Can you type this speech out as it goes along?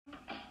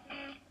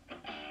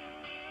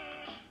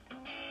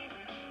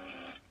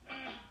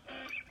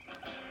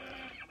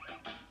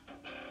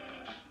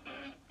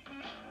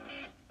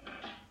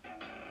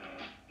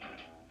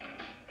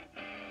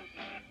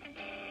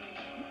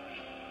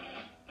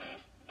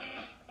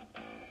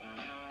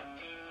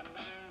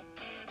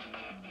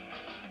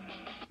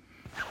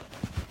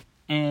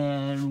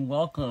And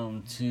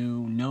welcome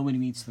to Nobody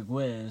Beats the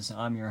Gwiz.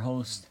 I'm your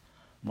host,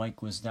 Mike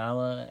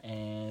Gwizdala,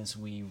 as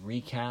we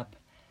recap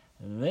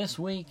this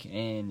week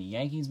in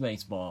Yankees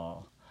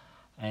baseball.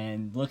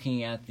 And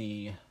looking at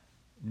the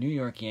New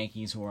York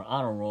Yankees, who are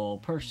on a roll,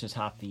 perched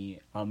atop the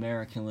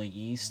American League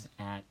East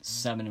at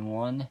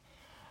 7-1,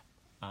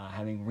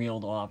 having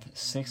reeled off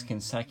 6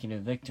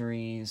 consecutive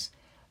victories,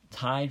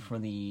 tied for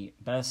the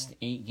best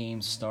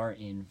 8-game start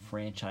in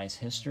franchise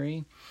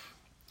history.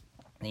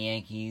 The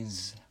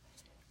Yankees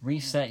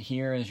reset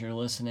here as you're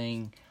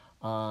listening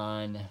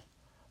on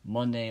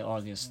Monday,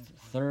 August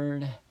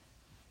 3rd.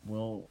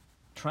 We'll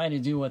try to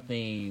do what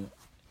they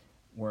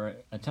were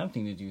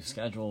attempting to do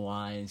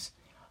schedule-wise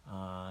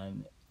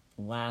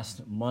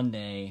last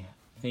Monday,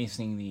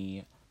 facing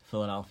the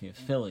Philadelphia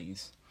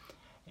Phillies,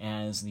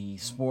 as the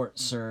sport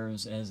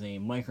serves as a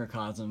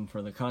microcosm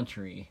for the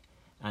country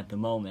at the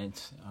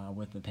moment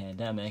with the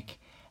pandemic,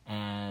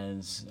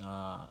 as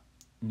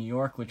New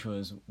York, which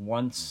was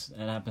once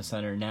an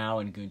epicenter, now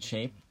in good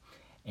shape,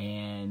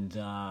 and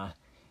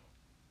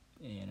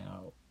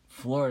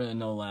Florida,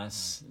 no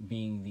less,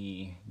 being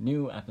the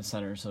new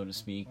epicenter, so to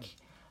speak.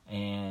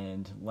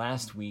 And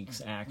last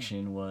week's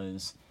action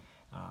was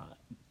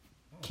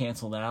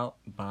canceled out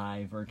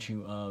by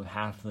virtue of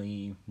half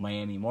the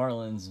Miami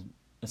Marlins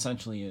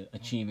essentially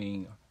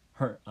achieving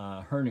herd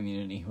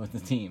immunity with the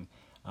team,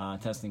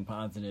 testing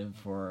positive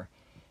for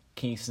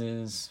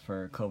cases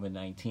for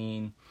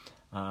COVID-19.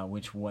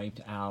 Which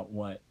wiped out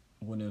what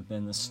would have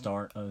been the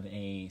start of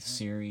a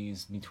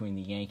series between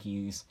the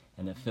Yankees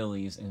and the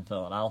Phillies in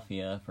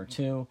Philadelphia for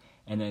 2,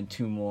 and then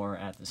 2 more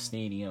at the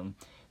stadium.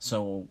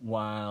 So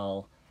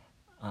while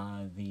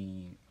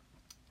the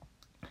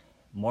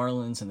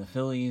Marlins and the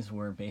Phillies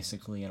were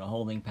basically in a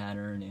holding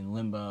pattern in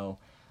limbo,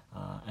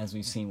 as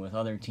we've seen with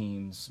other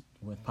teams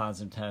with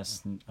positive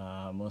tests,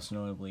 most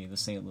notably the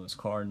St. Louis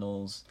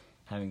Cardinals,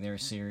 having their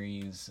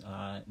series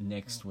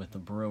nixed with the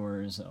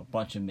Brewers, a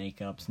bunch of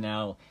makeups.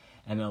 Now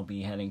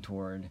MLB heading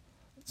toward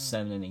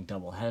 7-inning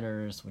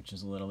doubleheaders, which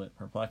is a little bit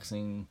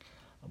perplexing,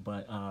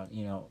 but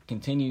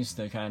continues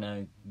to kind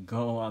of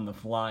go on the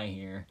fly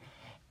here,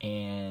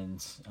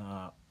 and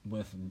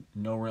with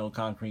no real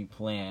concrete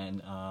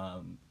plan.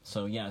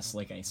 So yes,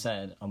 like I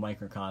said, a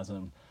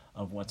microcosm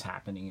of what's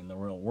happening in the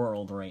real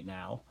world right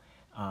now.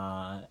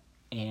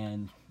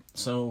 And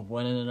so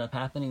what ended up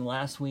happening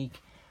last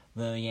week?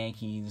 The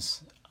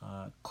Yankees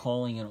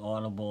calling an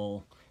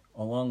audible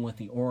along with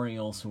the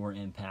Orioles, who were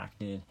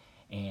impacted,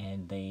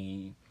 and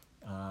they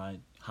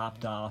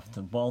hopped off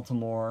to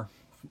Baltimore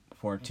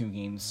for a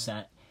 2-game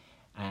set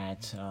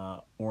at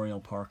Oriole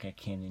Park at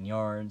Camden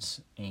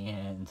Yards,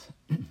 and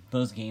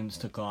those games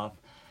took off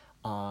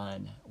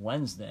on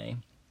Wednesday.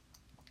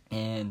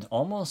 And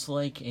almost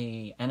like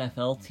a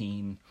NFL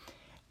team,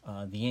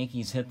 the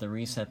Yankees hit the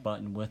reset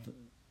button with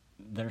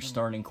their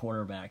starting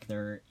quarterback,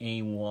 their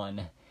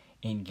A1,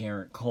 in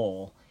Garrett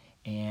Cole,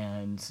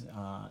 and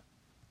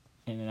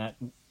that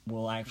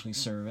will actually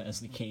serve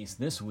as the case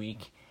this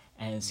week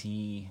as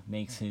he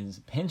makes his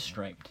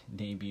pinstriped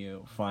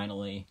debut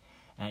finally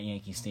at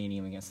Yankee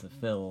Stadium against the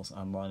Phils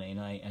on Monday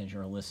night, as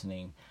you're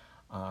listening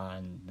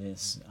on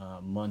this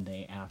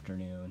Monday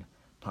afternoon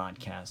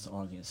podcast,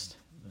 August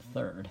the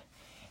 3rd.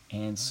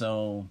 And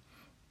so,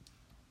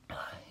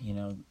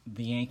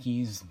 the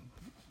Yankees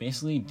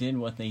basically did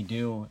what they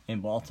do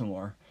in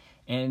Baltimore,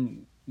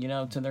 and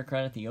to their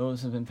credit, the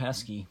O's have been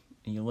pesky.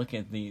 You look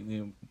at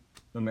the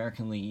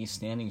American League East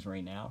standings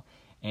right now,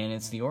 and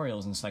it's the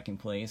Orioles in second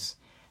place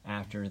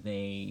after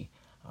they,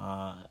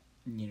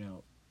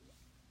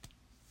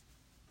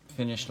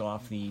 finished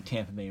off the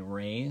Tampa Bay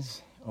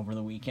Rays over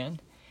the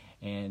weekend.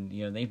 And,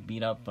 they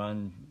beat up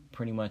on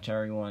pretty much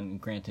everyone.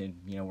 Granted,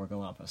 we're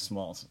going off a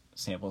small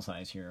sample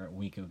size here, a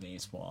week of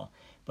baseball.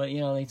 But,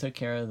 they took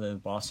care of the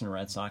Boston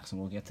Red Sox, and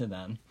we'll get to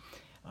them.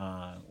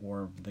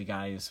 Or the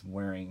guys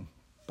wearing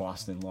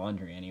Boston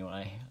laundry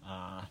anyway.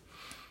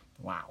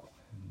 Wow.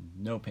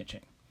 No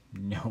pitching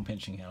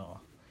at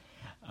all.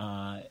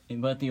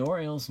 But the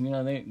Orioles,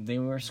 they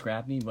were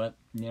scrappy, but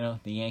the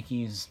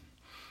Yankees,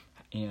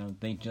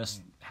 they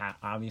just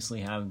obviously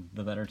have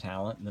the better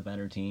talent, the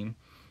better team,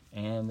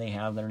 and they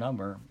have their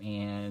number,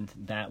 and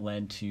that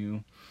led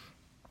to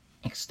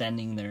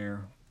extending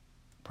their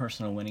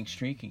personal winning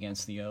streak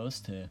against the O's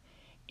to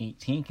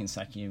 18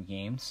 consecutive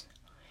games.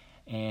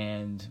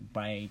 And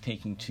by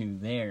taking 2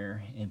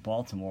 there in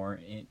Baltimore,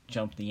 it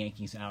jumped the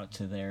Yankees out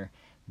to their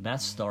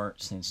best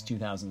start since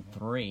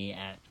 2003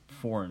 at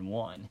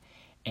 4-1.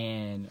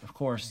 And of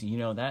course,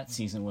 that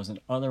season was an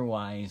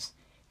otherwise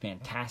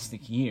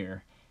fantastic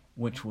year,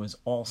 which was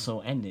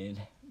also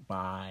ended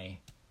by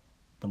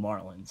the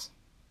Marlins.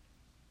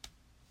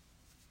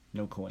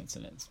 No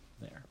coincidence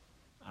there.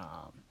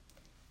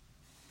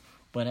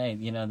 But hey,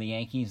 the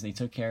Yankees, they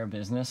took care of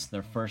business.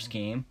 Their first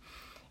game,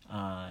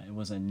 it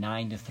was a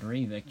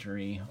 9-3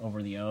 victory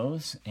over the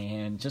O's,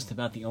 and just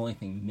about the only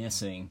thing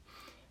missing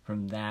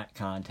from that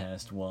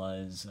contest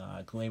was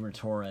Gleyber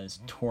Torres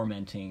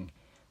tormenting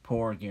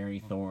poor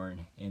Gary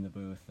Thorne in the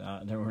booth.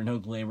 There were no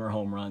Gleyber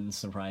home runs,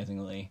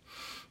 surprisingly.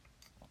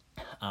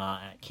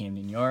 at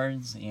Camden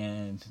Yards,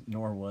 and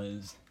nor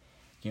was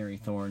Gary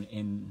Thorne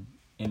in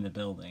the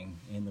building,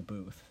 in the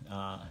booth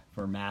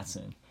for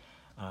Matson.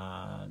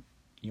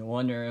 You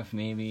wonder if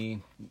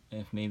maybe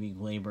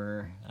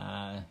Glaber,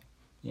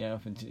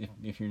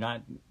 if you're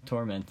not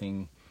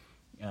tormenting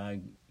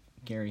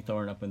Gary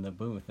Thorne up in the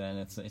booth, then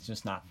it's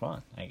just not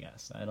fun, I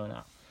guess. I don't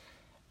know.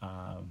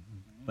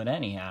 But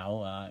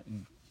anyhow,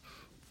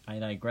 I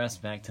digress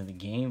back to the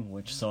game,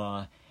 which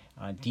saw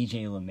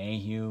DJ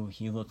LeMahieu.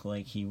 He looked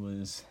like he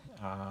was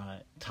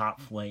top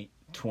flight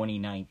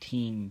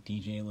 2019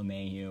 DJ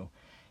LeMahieu.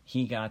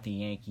 He got the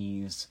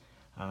Yankees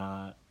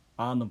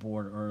on the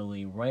board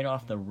early, right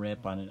off the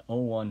rip on an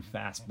 0-1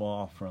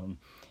 fastball from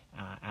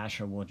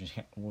Asher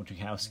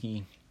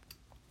Wojciechowski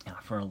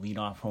for a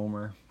leadoff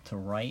homer to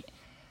right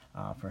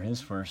for his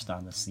first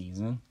on the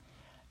season.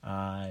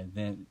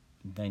 Then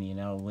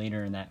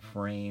later in that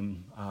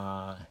frame,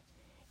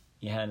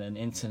 you had an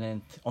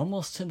incident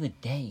almost to the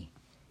day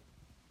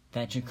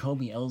that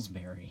Jacoby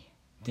Ellsbury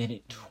did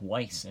it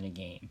twice in a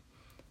game.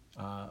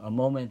 A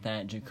moment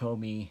that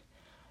Jacoby,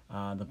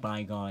 the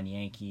bygone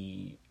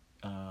Yankee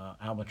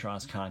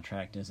albatross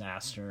contract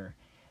disaster,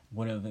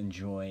 would have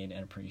enjoyed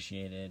and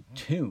appreciated.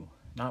 Two,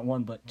 not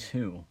one but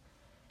two,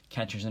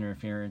 catcher's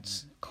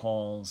interference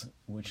calls,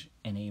 which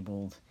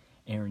enabled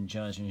Aaron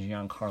Judge and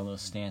Giancarlo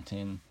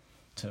Stanton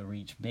to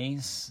reach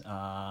base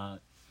on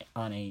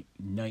a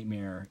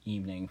nightmare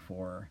evening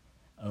for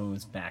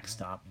O's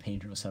backstop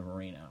Pedro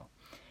Severino.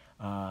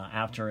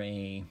 After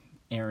a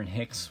Aaron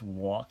Hicks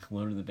walk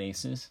low to the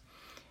bases,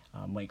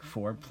 Mike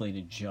Ford played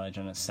a Judge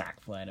on a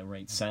sac fly to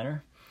right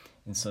center,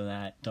 and so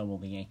that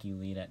doubled the Yankee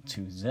lead at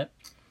 2-0.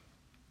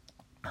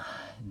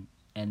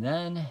 And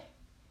then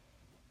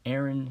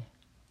Aaron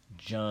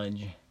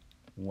Judge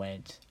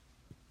went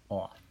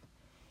off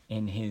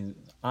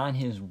on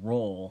his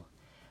roll,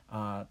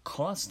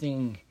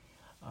 costing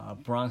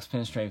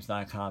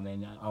BronxPinstripes.com,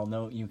 and I'll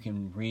note you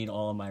can read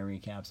all of my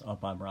recaps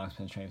up on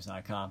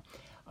BronxPinstripes.com.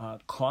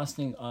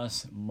 Costing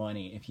us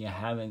money if you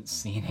haven't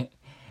seen it.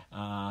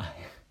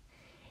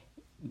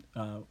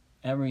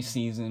 Every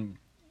season,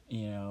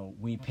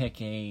 we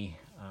pick a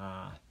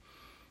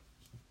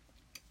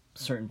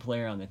certain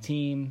player on the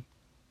team,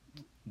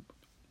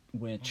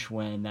 which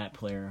when that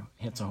player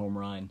hits a home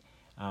run,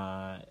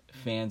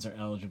 fans are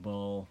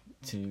eligible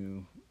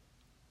to,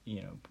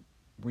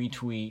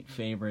 retweet,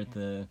 favorite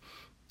the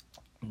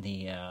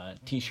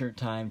T-shirt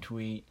time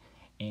tweet,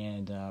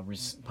 and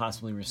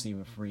possibly receive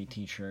a free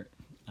T-shirt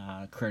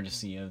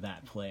courtesy of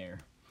that player.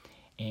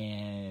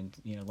 And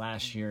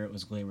last year it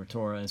was Gleyber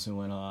Torres who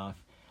went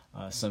off.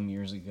 Some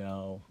years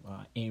ago,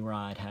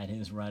 A-Rod had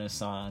his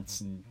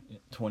renaissance in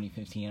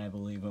 2015, I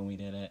believe, when we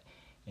did it,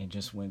 and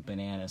just went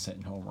bananas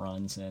hitting home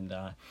runs. And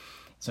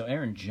so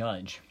Aaron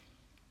Judge,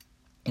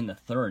 in the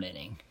third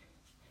inning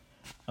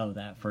of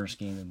that first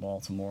game in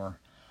Baltimore,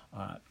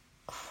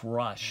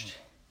 crushed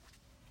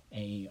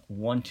a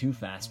 1-2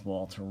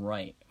 fastball to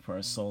right for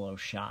a solo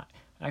shot.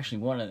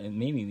 Actually,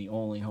 maybe the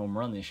only home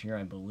run this year,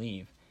 I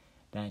believe,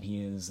 that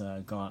he has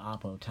gone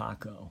Oppo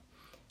Taco,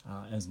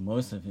 as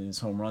most of his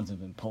home runs have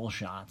been pull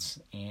shots,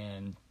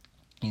 and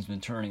he's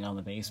been turning on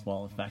the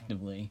baseball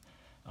effectively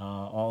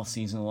all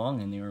season long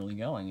in the early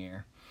going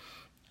here.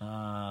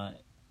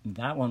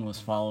 That one was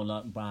followed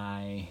up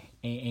by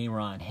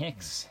Aaron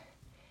Hicks,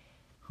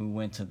 who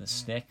went to the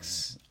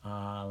sticks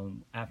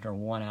after a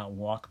one-out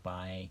walk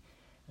by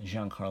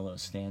Giancarlo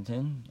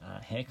Stanton.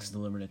 Hicks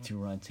delivered a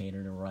 2-run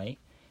tater to right,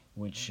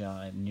 which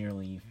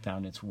nearly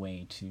found its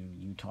way to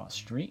Utah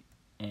Street,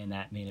 and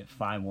that made it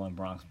 5-1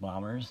 Bronx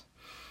Bombers.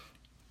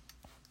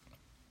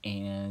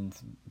 And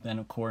then,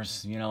 of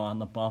course, on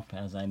the bump,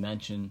 as I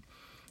mentioned,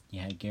 you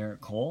had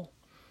Garrett Cole.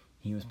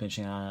 He was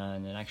pitching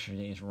on an extra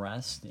day's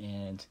rest,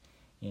 and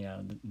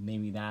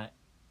maybe that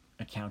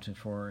accounted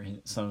for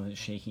some of his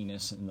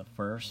shakiness in the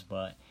first,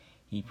 but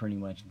he pretty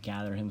much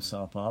gathered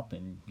himself up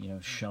and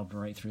shoved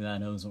right through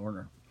that O's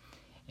order.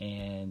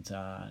 And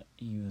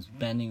he was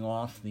bending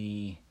off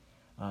the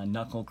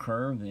knuckle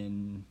curve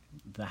in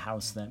the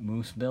house that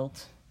Moose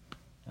built,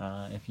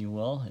 if you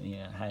will.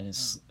 Had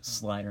his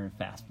slider and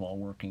fastball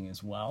working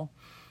as well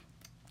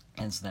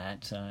as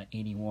that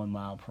 81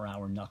 mile per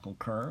hour knuckle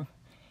curve.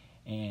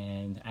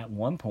 And at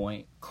one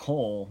point,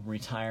 Cole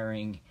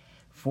retiring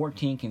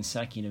 14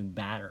 consecutive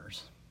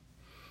batters.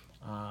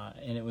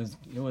 And it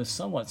was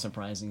somewhat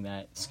surprising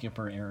that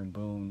skipper Aaron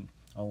Boone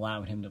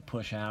allowed him to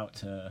push out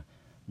to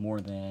more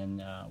than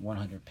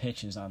 100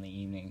 pitches on the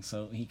evening.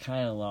 So he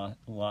kind of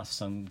lost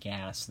some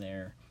gas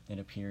there, it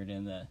appeared,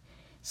 in the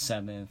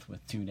seventh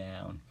with 2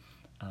 down,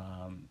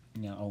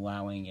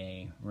 allowing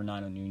a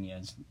Renato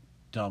Nunez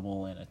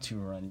double and a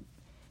 2-run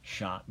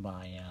shot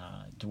by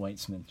Dwight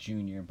Smith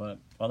Jr. But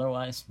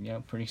otherwise,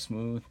 pretty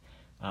smooth,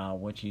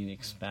 what you'd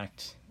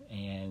expect.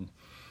 And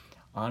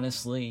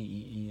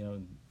honestly,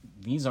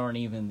 these aren't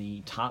even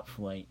the top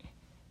flight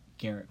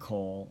Garrett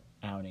Cole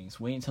outings.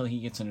 Wait until he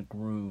gets in a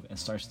groove and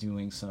starts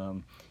doing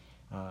some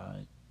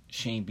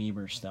Shane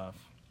Bieber stuff,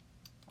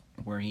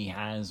 where he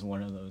has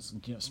one of those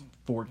just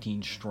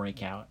 14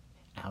 strikeout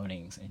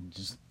outings and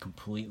just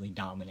completely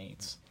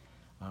dominates.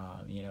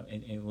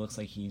 It looks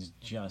like he's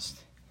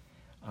just,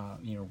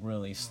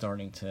 really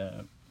starting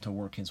to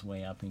work his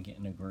way up and get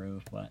in a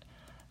groove. But,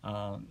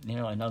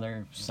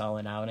 another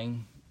solid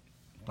outing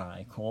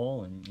by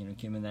Cole, and,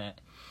 given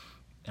that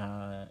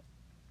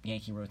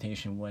Yankee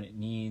rotation what it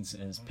needs,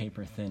 as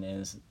paper thin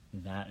as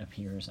that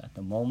appears at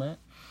the moment.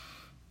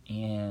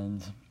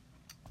 And,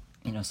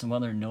 some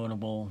other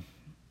notable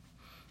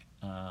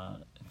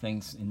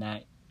things in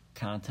that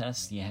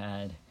contest, you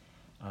had,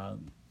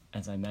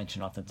 as I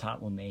mentioned off the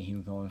top,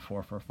 LeMahieu going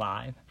 4 for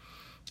 5.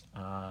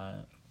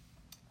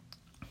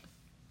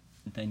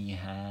 Then you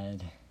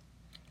had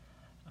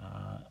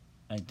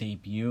a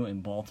debut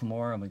in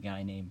Baltimore of a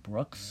guy named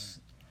Brooks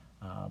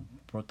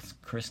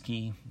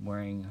Kriske,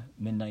 wearing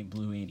Midnight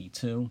Blue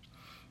 82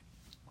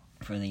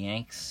 for the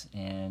Yanks.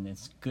 And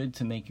it's good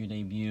to make your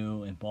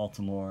debut in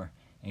Baltimore,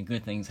 and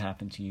good things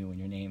happen to you when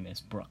your name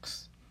is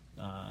Brooks.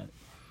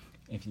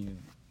 If you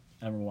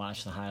ever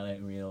watch the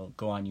highlight reel,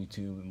 go on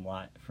YouTube and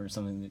watch. For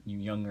some of you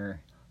younger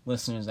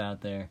listeners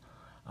out there,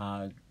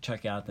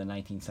 check out the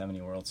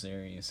 1970 World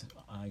Series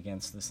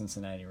against the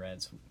Cincinnati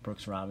Reds.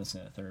 Brooks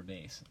Robinson at third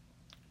base.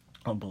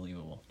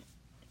 Unbelievable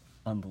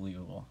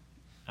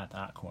at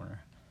that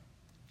corner.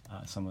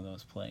 Some of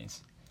those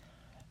plays.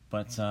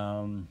 But,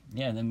 then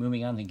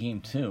moving on to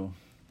Game 2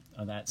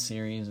 of that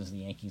series as the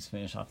Yankees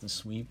finish off the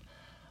sweep.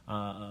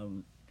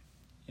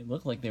 It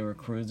looked like they were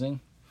cruising,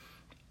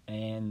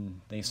 and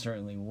they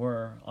certainly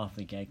were off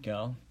the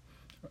get-go,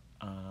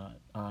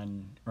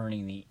 on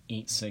earning the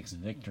 8-6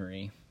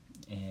 victory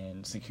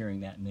and securing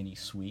that mini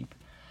sweep.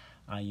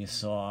 You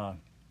saw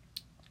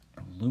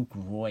Luke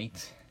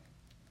Voit,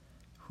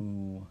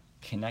 who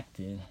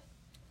connected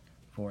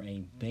for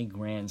a big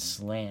grand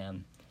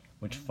slam,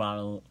 which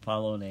followed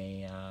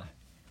a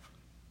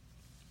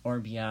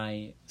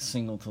RBI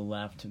single to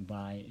left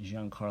by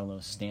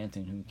Giancarlo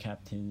Stanton, who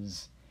kept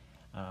his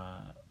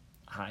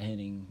hot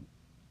hitting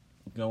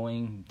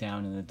going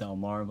down in the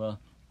Delmarva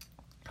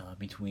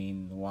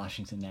between the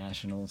Washington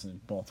Nationals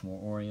and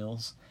Baltimore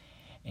Orioles.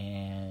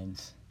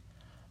 And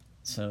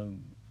so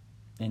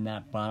in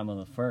that bottom of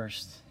the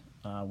first,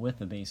 with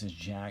the bases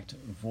jacked,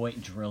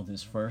 Voit drilled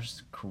his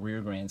first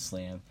career grand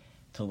slam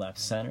to left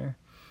center,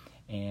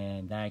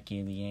 and that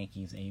gave the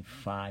Yankees a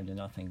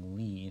 5-0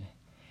 lead.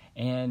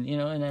 And,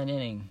 in that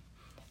inning,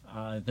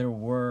 there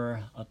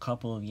were a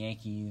couple of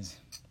Yankees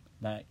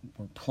that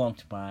were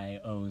plunked by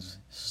O's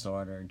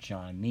starter,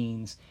 John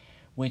Means,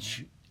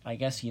 which I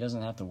guess he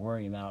doesn't have to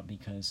worry about,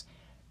 because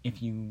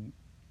if you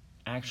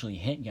actually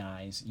hit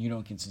guys, you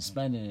don't get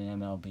suspended in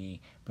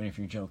MLB. But if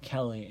you're Joe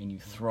Kelly and you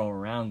throw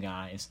around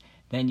guys,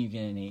 then you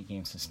get an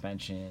 8-game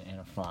suspension and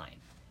a fine.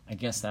 I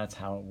guess that's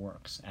how it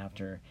works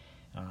after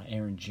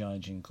Aaron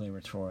Judge and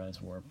Gleyber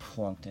Torres were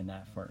plunked in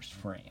that first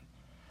frame.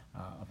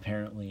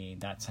 Apparently,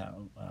 that's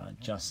how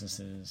justice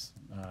is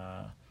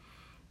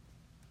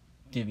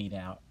divvied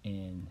out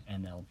in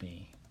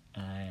MLB.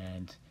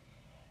 And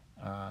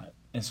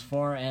as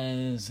far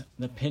as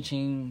the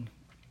pitching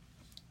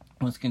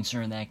was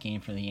concerned, that game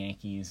for the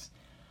Yankees,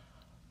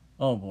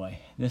 oh boy,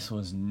 this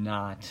was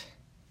not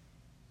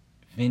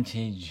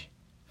vintage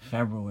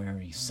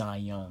February Cy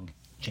Young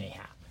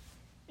J-Happ.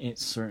 It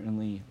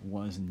certainly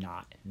was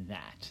not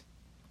that.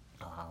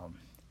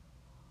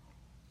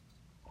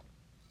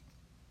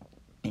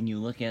 And you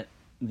look at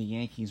the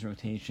Yankees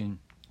rotation,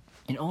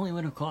 it only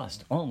would have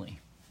cost,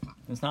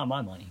 it's not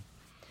my money,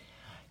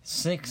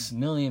 $6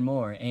 million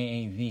more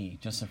AAV,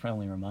 just a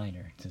friendly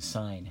reminder, to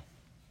sign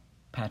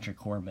Patrick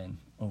Corbin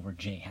over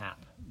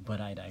J-Happ, but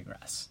I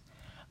digress.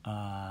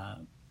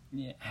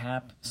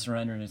 Happ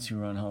surrendered a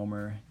 2-run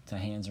homer to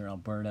Hanser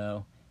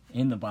Alberto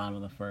in the bottom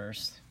of the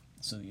first,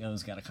 so the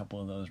O's got a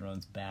couple of those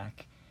runs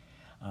back.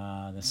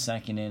 The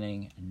second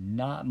inning,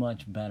 not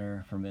much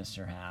better for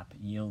Mr. Happ,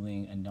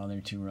 yielding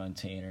another 2-run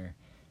tater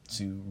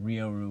to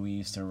Rio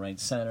Ruiz to right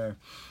center.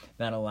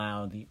 That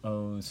allowed the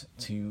O's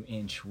to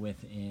inch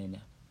within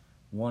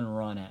 1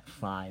 run at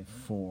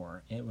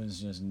 5-4. It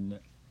was just, you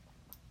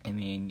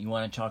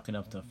want to chalk it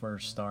up to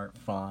first start,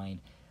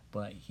 fine,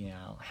 but,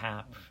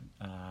 Happ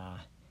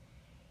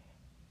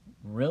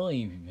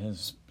really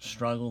has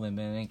struggled and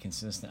been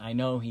inconsistent. I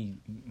know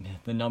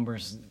the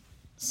numbers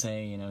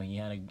say, he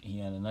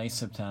had a nice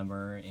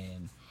September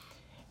and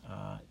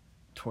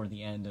toward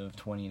the end of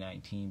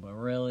 2019, but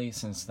really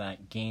since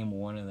that game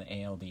 1 of the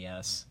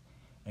ALDS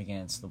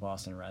against the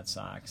Boston Red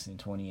Sox in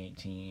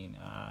 2018,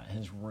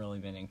 has really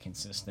been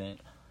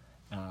inconsistent.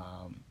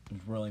 Has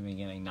really been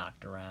getting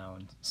knocked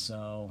around.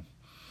 So,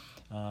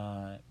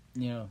 the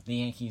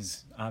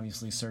Yankees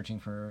obviously searching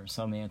for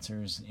some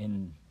answers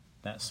in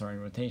that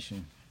starting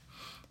rotation,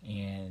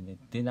 and it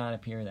did not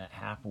appear that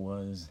Happ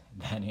was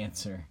that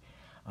answer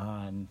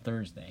on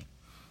Thursday.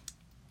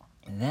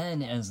 And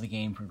then as the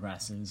game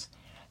progresses,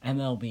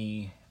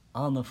 MLB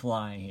on the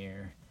fly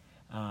here,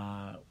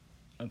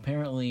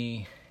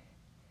 apparently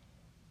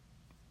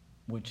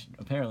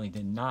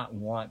did not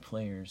want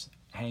players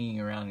hanging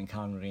around and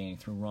congregating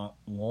through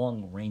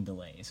long rain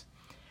delays.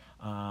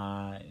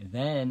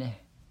 Then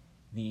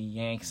the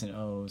Yanks and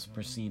O's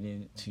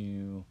proceeded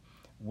to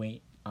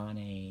wait on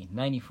a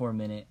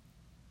 94-minute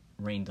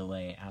rain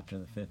delay after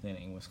the 5th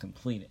inning was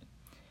completed.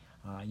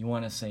 You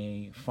want to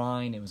say,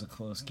 fine, it was a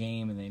close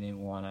game and they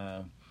didn't want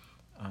to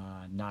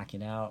knock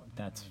it out,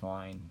 that's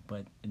fine.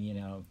 But,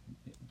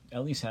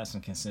 at least have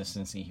some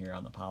consistency here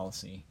on the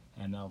policy,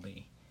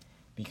 MLB.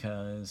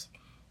 Because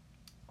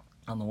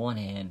on the one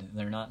hand,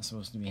 they're not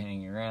supposed to be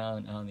hanging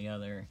around. On the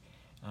other,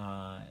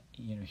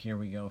 here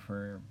we go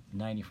for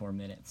 94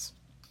 minutes.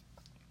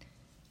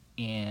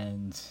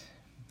 And,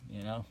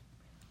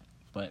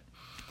 but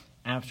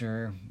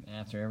after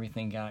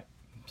everything got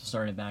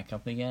started back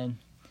up again,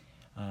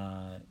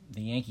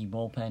 the Yankee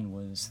bullpen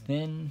was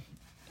thin,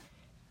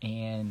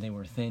 and they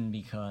were thin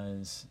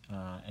because,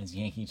 as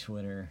Yankee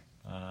Twitter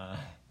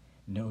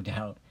no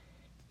doubt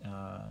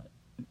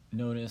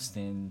noticed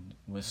and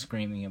was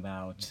screaming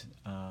about,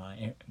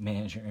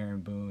 manager Aaron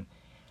Boone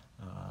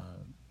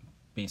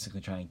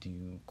basically trying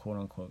to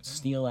quote-unquote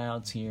steal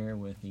outs here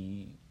with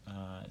the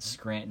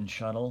Scranton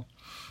Shuttle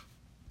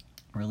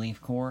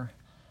Relief Corps.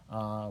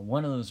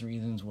 One of those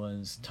reasons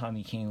was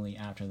Tommy Kahnle,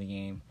 after the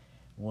game,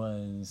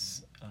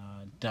 was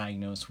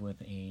diagnosed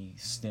with a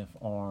stiff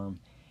arm,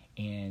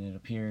 and it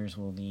appears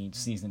will need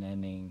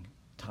season-ending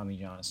Tommy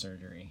John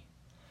surgery.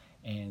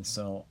 And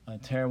so a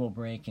terrible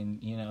break,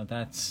 and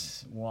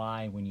that's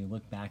why when you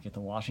look back at the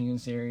Washington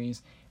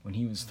series, when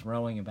he was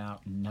throwing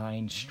about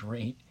 9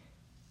 straight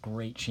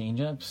great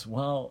changeups,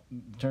 well,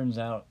 turns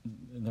out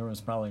there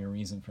was probably a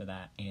reason for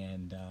that,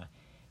 and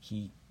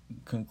he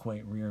couldn't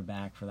quite rear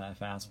back for that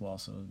fastball.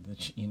 So the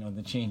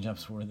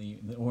changeups were the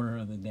order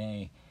of the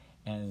day,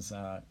 as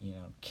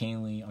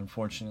Kahnle,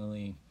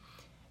 unfortunately,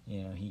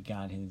 he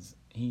got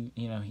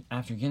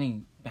after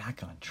getting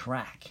back on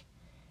track.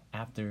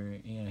 After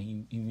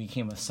he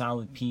became a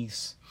solid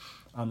piece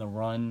on the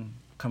run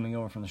coming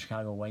over from the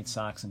Chicago White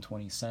Sox in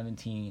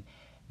 2017,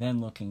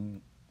 then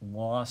looking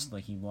lost,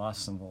 like he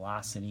lost some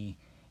velocity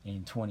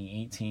in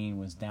 2018,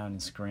 was down in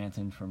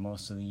Scranton for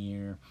most of the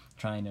year,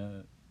 trying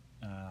to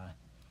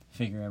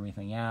figure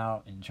everything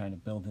out and trying to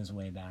build his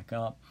way back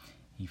up.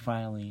 He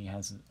finally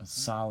has a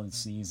solid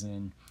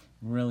season,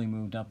 really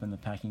moved up in the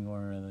pecking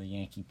order of the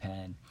Yankee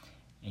pen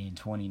in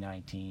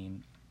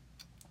 2019.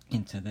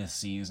 Into this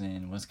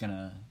season, was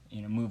gonna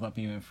move up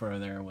even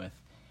further with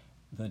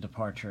the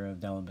departure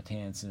of Dellin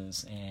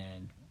Betances,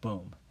 and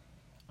boom,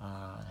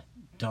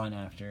 done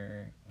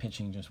after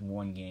pitching just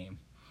one game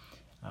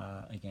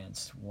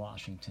against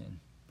Washington.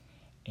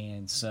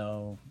 And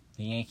so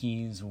the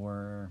Yankees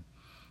were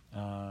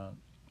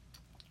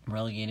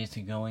relegated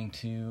to going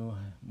to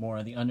more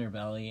of the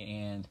underbelly,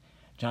 and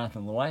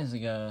Jonathan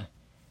Loaisiga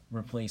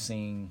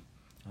replacing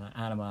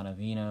Adam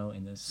Ottavino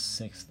in the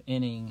 6th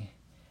inning.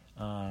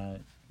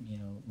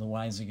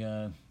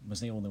 Loaisiga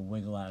was able to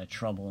wiggle out of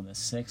trouble in the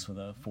 6th with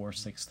a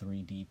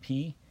 4.63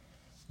 DP.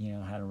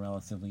 Had a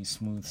relatively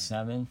smooth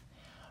 7th,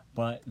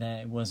 but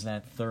that was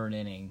that 3rd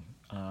inning,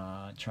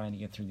 trying to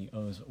get through the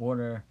O's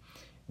order,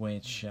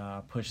 which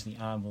pushed the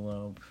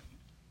envelope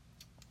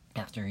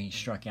after he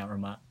struck out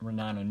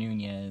Renato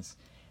Nunez.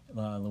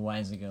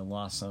 Loaisiga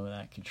lost some of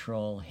that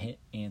control, hit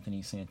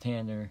Anthony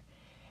Santander,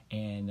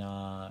 and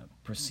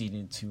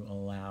proceeded to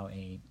allow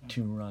a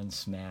 2-run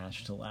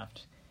smash to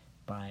left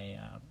by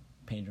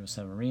Pedro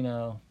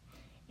Severino,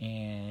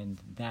 and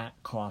that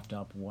coughed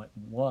up what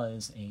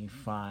was a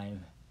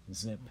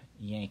 5-zip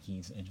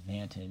Yankees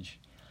advantage.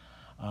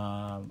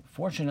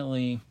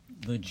 Fortunately,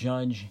 the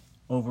judge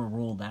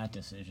overruled that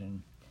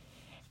decision,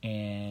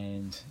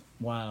 and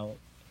while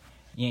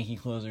Yankee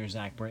closer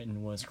Zach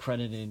Britton was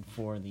credited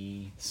for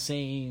the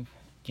save,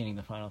 getting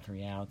the final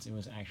 3 outs, it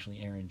was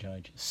actually Aaron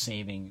Judge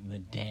saving the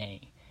day.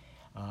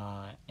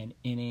 An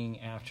inning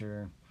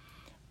after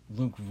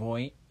Luke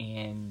Voit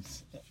and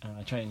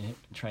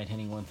tried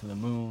hitting one to the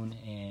moon,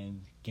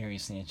 and Gary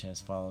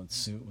Sanchez followed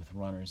suit with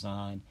runners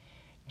on.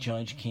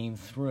 Judge came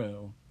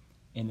through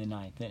in the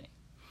 9th inning.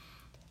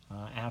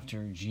 After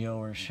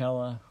Gio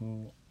Urshela,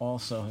 who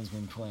also has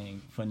been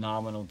playing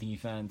phenomenal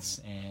defense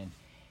and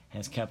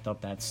has kept up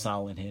that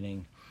solid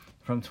hitting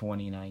from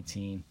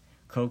 2019,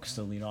 coaxed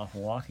the leadoff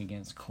walk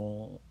against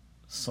Cole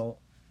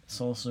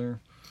Sulser.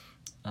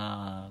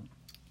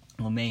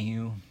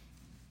 LeMahieu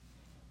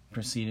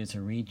proceeded to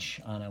reach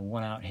on a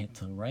 1-out hit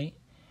to the right,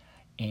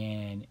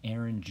 and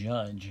Aaron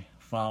Judge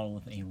followed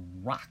with a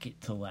rocket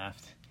to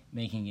left,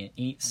 making it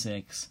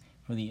 8-6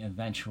 for the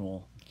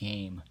eventual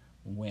game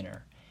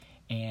winner.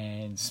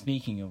 And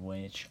speaking of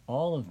which,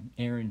 all of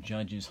Aaron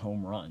Judge's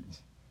home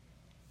runs,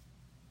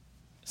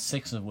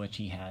 6 of which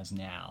he has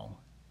now,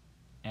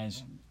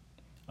 as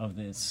of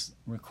this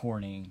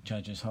recording,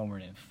 Judge has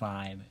homered in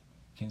 5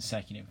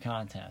 consecutive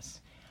contests.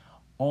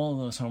 All of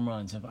those home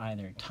runs have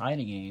either tied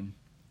a game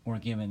or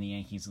given the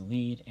Yankees the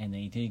lead, and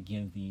they did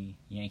give the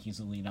Yankees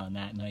the lead on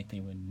that night. They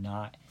would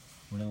not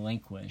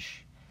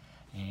relinquish,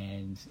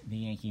 and the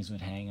Yankees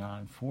would hang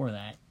on for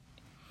that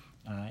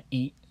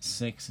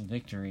 8-6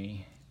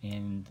 victory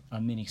in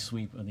a mini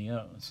sweep of the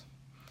O's.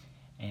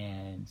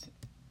 And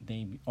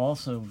they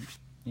also,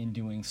 in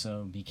doing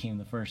so, became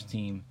the first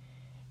team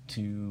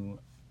to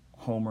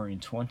homer in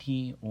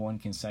 21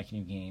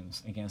 consecutive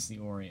games against the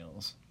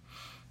Orioles,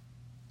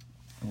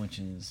 which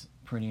is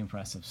pretty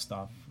impressive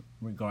stuff,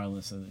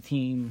 regardless of the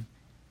team,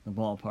 the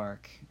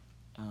ballpark.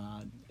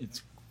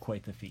 It's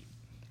quite the feat.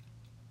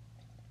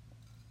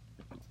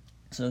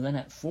 So then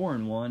at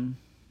 4-1,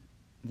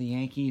 the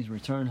Yankees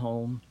return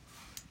home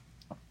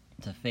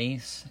to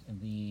face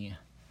the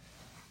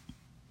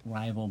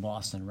rival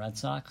Boston Red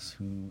Sox,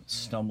 who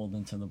stumbled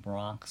into the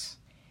Bronx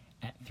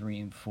at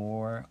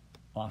 3-4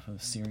 off of a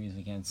series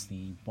against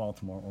the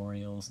Baltimore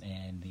Orioles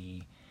and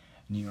the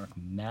New York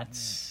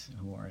Mets,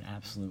 who are an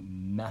absolute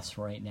mess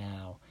right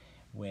now,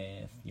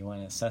 with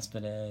Yoenis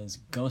Cespedes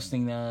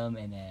ghosting them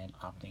and then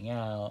opting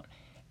out.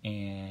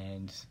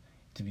 And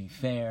to be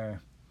fair,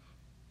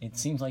 it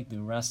seems like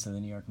the rest of the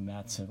New York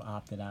Mets have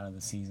opted out of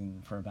the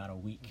season for about a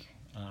week,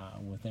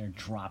 with their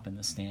drop in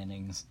the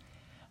standings.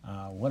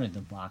 What a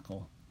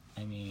debacle.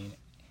 I mean,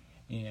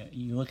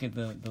 you look at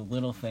the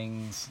little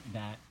things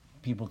that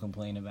people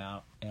complain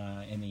about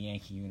in the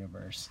Yankee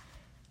universe.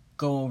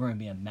 Go over and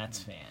be a Mets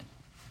fan.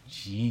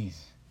 Jeez,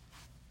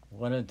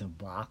 what a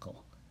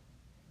debacle.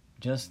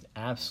 Just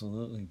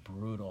absolutely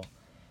brutal.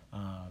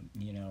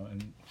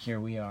 And here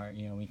we are,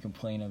 we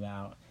complain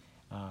about,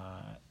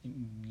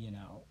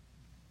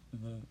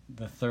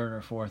 the third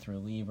or fourth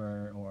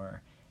reliever,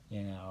 or,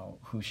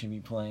 who should be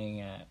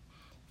playing at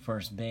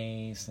first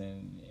base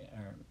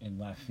or in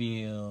left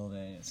field,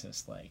 and it's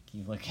just like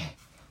you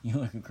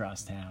look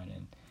across town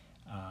and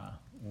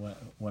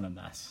what a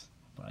mess.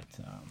 But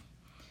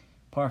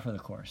par for the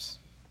course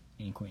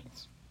in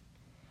Queens.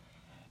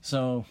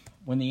 So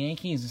when the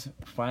Yankees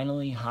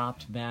finally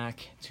hopped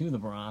back to the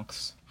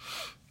Bronx,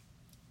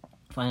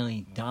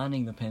 finally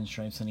donning the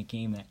pinstripes in a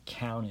game that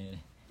counted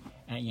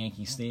at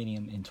Yankee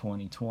Stadium in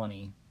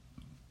 2020,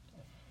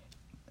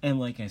 and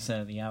like I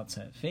said at the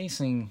outset,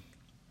 facing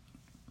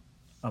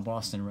a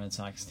Boston Red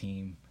Sox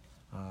team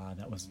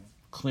that was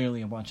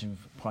clearly a bunch of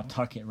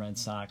Pawtucket Red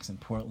Sox and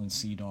Portland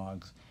Sea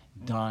Dogs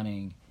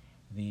donning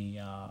the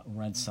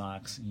Red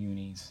Sox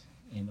unis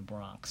in the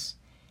Bronx.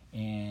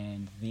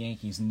 And the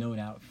Yankees no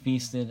doubt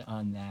feasted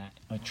on that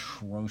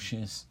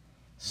atrocious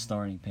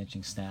starting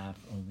pitching staff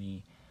of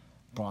the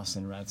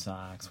Boston Red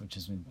Sox, which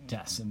has been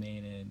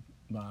decimated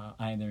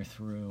either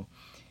through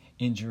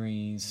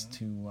injuries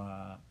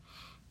to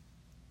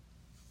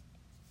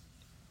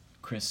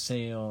Chris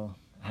Sale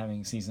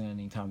having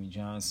season-ending Tommy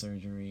John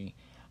surgery,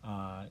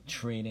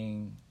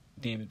 trading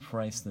David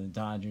Price to the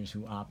Dodgers,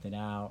 who opted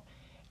out.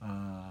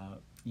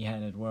 You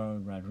had Eduardo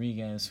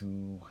Rodriguez,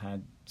 who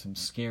had some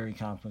scary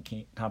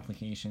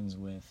complications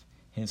with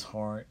his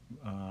heart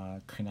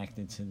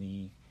connected to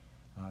the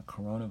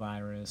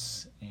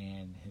coronavirus,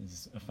 and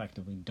is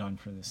effectively done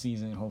for the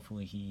season.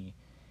 Hopefully he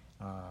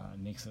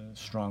makes a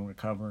strong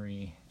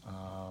recovery.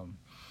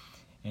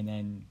 And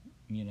then,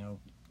 the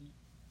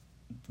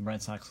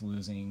Red Sox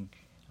losing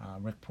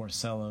Rick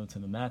Porcello to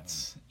the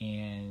Mets,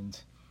 and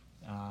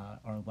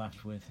are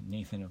left with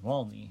Nathan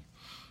Eovaldi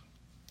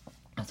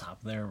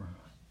atop their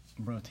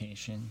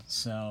rotation.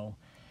 So,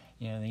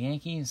 the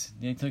Yankees,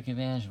 they took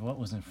advantage of what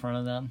was in front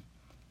of them,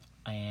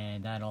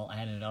 and that all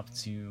added up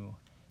to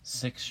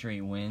 6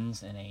 straight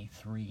wins and a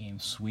 3-game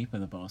sweep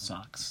of the Bo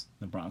Sox,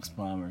 the Bronx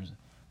Bombers,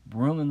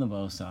 brooming the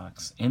Bo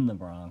Sox in the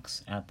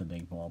Bronx at the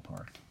big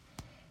ballpark.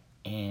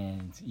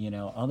 And,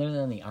 other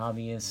than the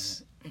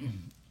obvious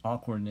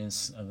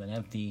awkwardness of an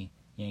empty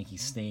Yankee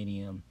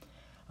Stadium,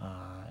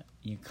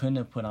 you couldn't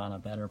have put on a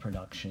better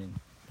production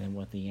than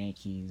what the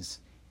Yankees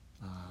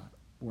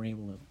were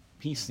able to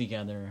piece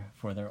together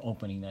for their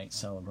opening night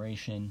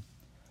celebration.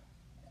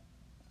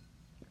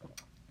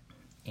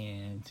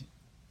 And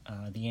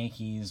the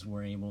Yankees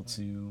were able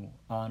to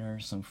honor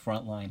some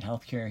frontline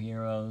healthcare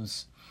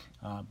heroes,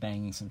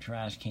 banging some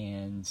trash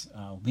cans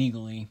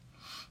legally,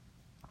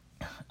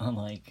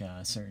 unlike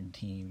a certain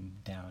team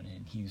down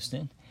in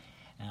Houston.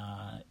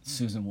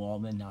 Susan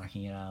Waldman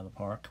knocking it out of the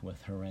park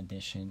with her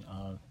rendition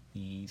of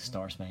the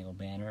Star Spangled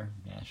Banner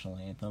national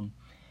anthem.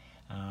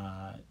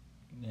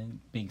 And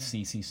big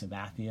CC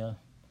Sabathia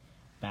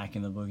back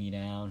in the boogie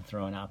down,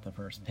 throwing out the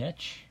first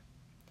pitch.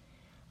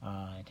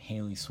 And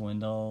Haley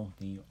Swindle,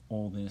 the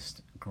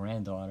oldest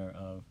granddaughter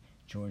of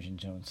George and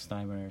Joan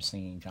Steinbrenner,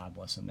 singing God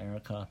Bless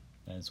America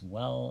as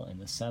well in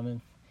the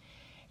 7th.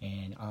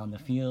 And on the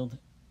field,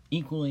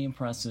 equally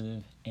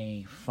impressive,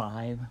 a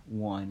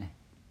 5-1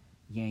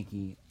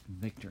 Yankee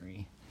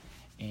victory.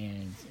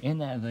 And in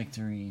that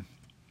victory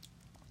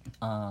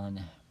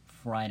on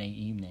Friday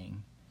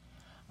evening,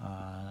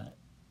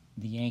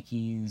 the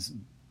Yankees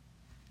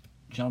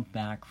jumped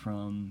back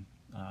from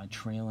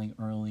trailing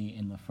early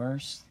in the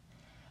first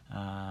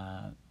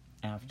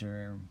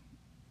after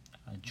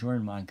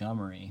Jordan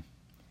Montgomery,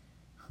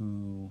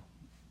 who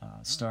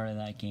started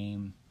that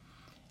game,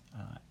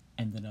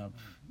 ended up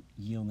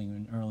yielding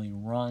an early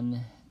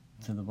run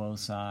to the Bo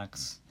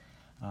Sox,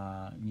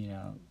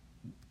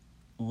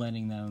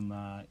 letting them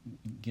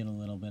get a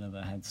little bit of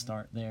a head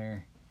start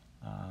there.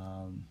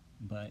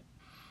 But,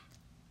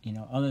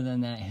 other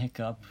than that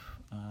hiccup,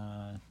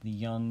 the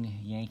young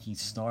Yankee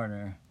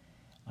starter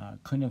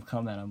couldn't have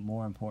come at a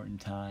more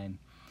important time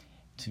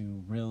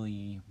to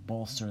really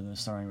bolster the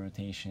starting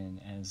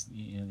rotation, as the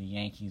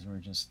Yankees were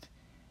just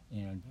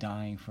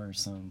dying for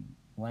some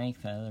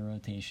length out of the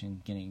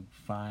rotation, getting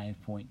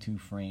 5.2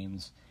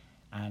 frames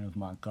out of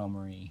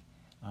Montgomery,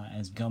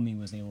 as Gummy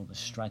was able to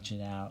stretch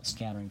it out,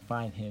 scattering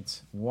 5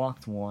 hits,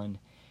 walked 1,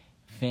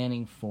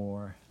 fanning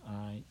 4,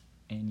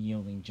 and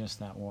yielding just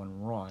that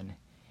 1 run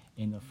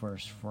in the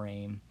first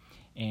frame.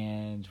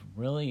 And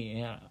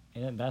really,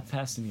 that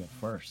has to be a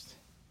first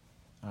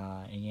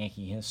in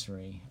Yankee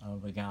history,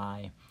 of a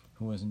guy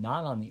who was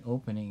not on the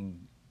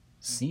opening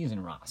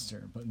season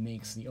roster, but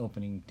makes the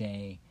opening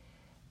day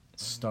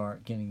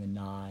start getting the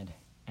nod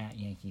at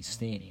Yankee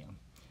Stadium,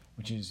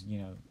 which is,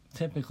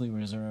 typically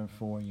reserved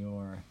for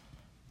your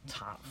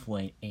top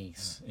flight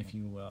ace, if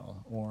you will,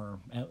 or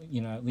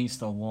at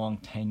least a long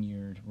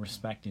tenured,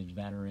 respected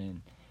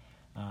veteran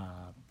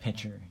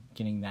pitcher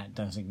getting that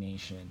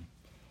designation,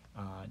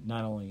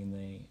 not only in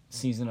the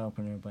season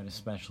opener, but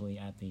especially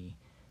at the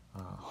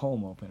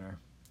home opener.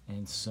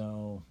 And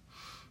so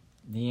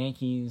the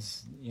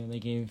Yankees, they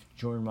gave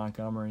Jordan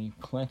Montgomery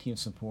plenty of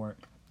support.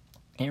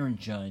 Aaron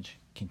Judge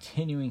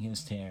continuing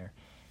his tear,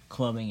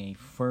 clubbing a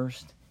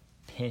first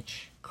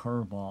pitch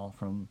curveball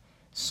from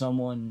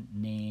someone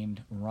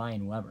named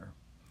Ryan Weber.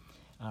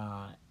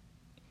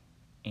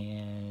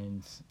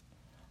 And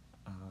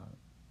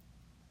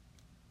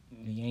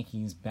the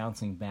Yankees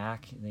bouncing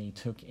back, they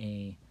took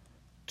a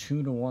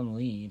 2-1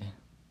 lead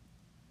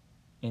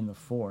in the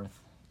fourth.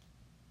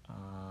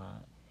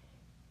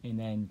 And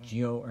then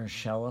Gio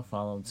Urshela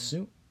followed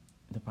suit,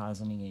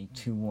 depositing a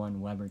 2-1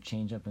 Weber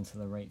changeup into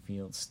the right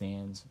field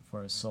stands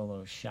for a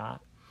solo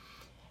shot.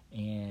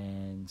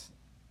 And,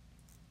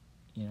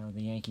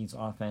 the Yankees'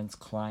 offense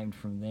climbed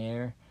from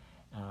there,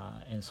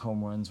 as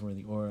home runs were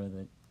the order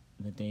of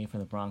the day for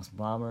the Bronx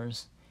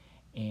Bombers.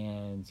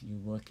 And you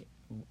look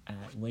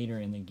at later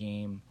in the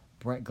game,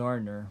 Brett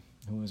Gardner,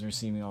 who was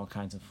receiving all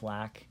kinds of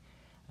flack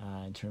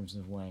in terms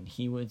of when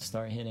he would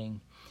start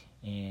hitting,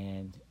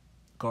 and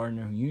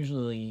Gardner, who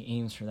usually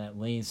aims for that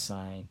Lays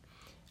sign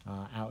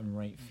out in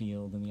right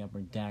field in the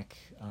upper deck,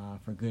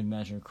 for good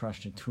measure,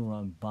 crushed a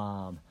 2-run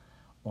bomb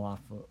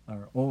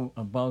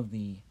above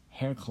the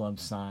Hair Club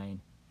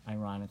sign,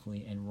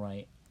 ironically, and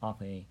right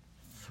off a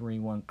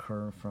 3-1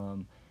 curve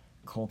from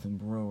Colton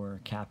Brewer,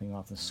 capping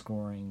off the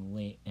scoring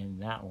late in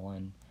that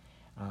one,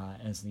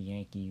 as the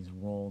Yankees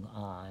rolled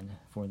on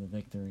for the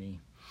victory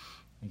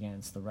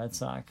against the Red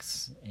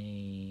Sox,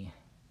 a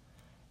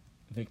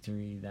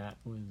victory that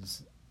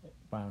was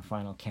by a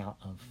final count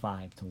of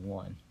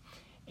 5-1.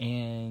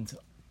 And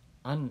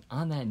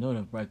on that note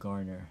of Brett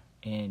Gardner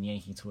and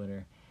Yankee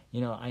Twitter,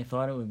 I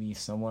thought it would be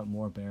somewhat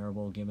more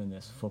bearable given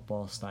this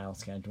football-style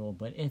schedule,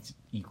 but it's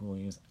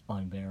equally as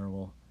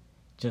unbearable.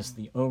 Just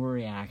the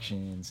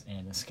overreactions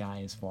and the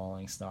sky is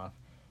falling stuff.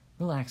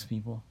 Relax,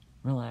 people.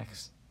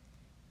 Relax.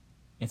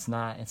 It's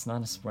not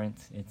a sprint.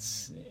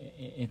 It's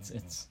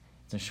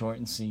a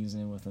shortened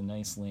season with a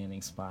nice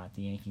landing spot.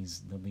 The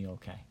Yankees, they'll be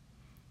okay.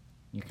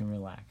 You can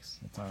relax.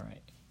 It's all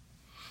right.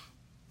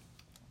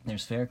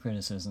 There's fair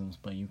criticisms,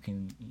 but you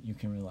can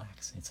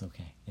relax. It's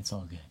okay. It's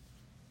all good.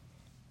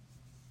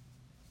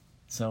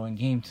 So in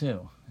Game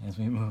 2, as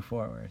we move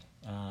forward,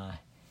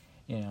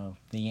 the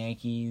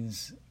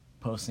Yankees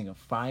posting a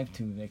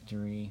 5-2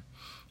 victory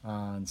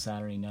on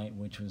Saturday night,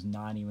 which was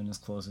not even as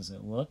close as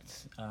it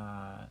looked.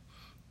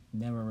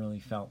 Never really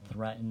felt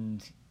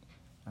threatened,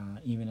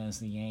 even as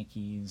the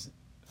Yankees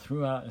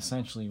threw out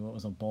essentially what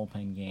was a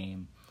bullpen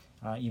game,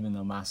 even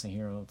though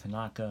Masahiro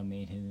Tanaka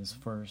made his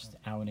first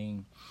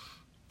outing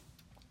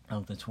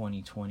of the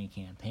 2020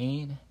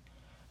 campaign.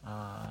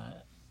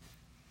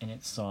 And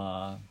it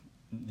saw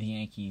the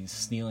Yankees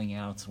stealing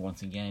outs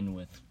once again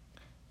with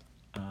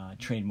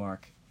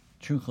trademark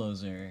true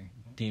closer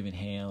David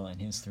Hale and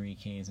his 3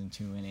 Ks in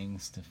 2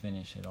 innings to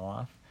finish it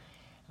off.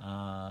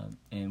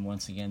 And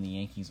once again, the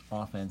Yankees'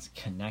 offense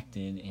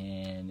connected,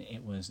 and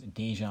it was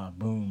deja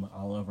boom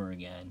all over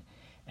again,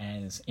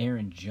 as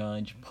Aaron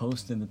Judge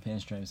posted the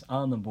pinstripes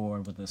on the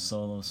board with a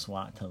solo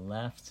swat to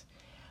left.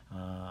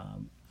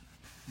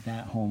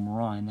 That home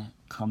run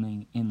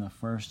coming in the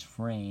first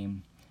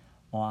frame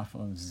off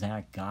of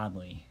Zach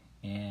Godley,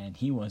 and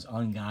he was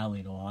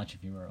ungodly to watch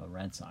if you were a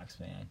Red Sox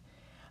fan.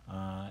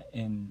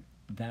 And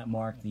that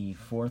marked the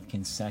 4th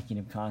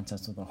consecutive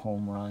contest with a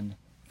home run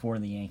for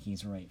the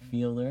Yankees right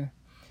fielder.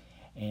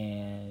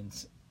 And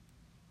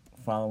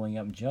following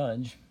up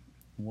Judge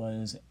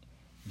was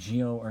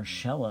Gio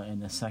Urshela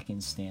in the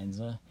second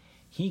stanza.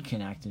 He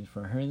connected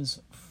for his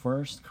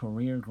first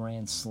career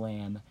grand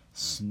slam,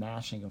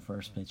 smashing a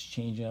first pitch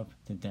changeup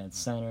to dead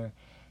center.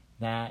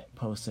 That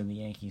posted the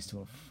Yankees to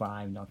a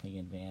 5-0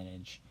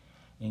 advantage,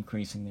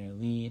 increasing their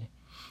lead.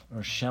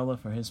 Urshela,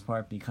 for his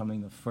part,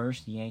 becoming the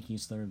first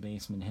Yankees third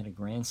baseman to hit a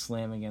grand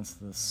slam against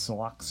the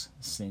Sox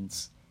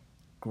since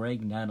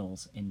Greg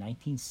Nettles in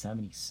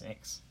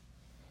 1976.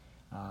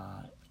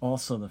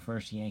 Also the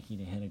first Yankee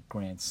to hit a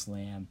grand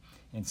slam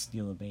and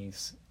steal a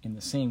base in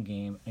the same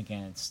game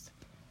against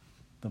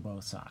the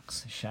Bo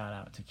Sox. Shout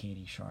out to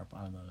Katie Sharp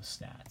on those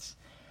stats.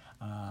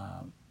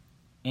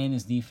 And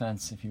his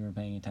defense, if you were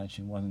paying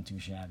attention, wasn't too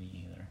shabby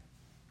either.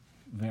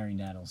 Very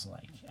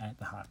Nettles-like at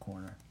the hot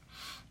corner.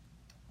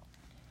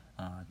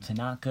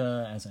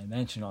 Tanaka, as I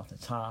mentioned off the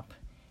top,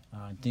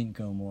 didn't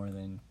go more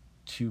than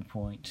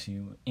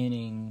 2.2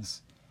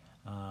 innings.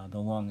 The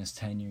longest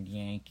tenured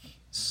Yank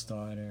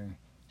starter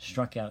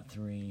struck out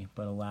 3,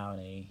 but allowed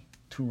a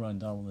 2-run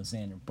double to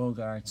Xander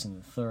Bogaerts in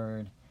the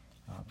third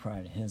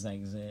prior to his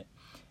exit.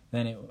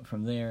 Then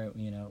from there, it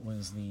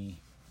was the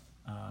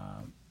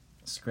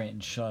Scranton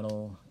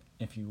shuttle,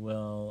 if you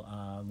will.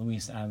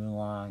 Luis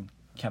Avilan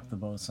kept the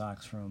Bo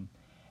Sox from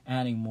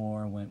adding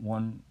more, went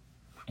 1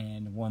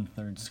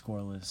 1/3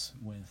 scoreless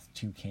with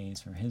 2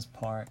 Ks for his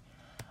part.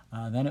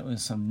 Then it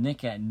was some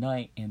Nick at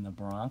Night in the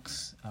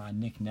Bronx.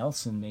 Nick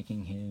Nelson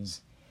making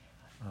his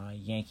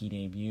Yankee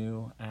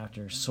debut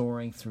after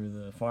soaring through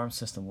the farm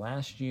system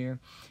last year.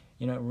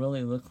 It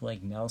really looked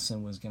like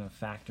Nelson was going to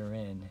factor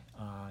in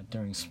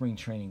during Spring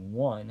Training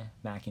 1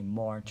 back in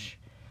March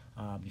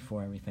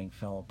before everything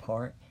fell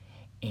apart.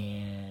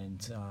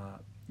 And,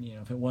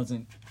 if it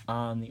wasn't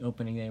on the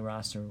opening day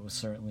roster, it was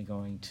certainly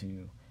going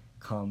to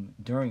come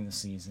during the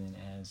season.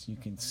 As you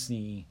can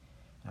see,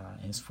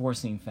 his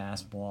four-seam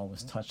fastball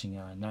was touching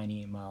on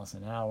 98 miles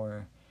an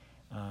hour.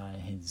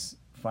 His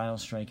final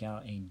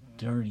strikeout, a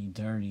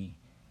dirty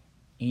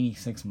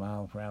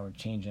 86-mile-per-hour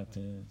changeup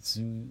to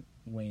Zhu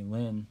Wei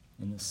Lin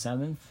in the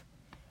 7th.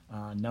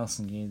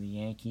 Nelson gave the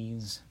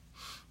Yankees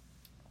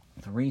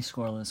 3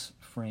 scoreless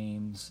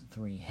frames,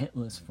 3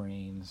 hitless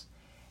frames,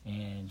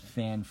 and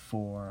Fan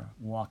 4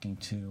 walking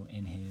 2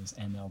 in his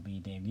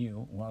MLB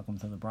debut. Welcome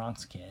to the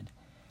Bronx, kid.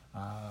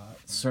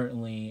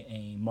 Certainly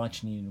a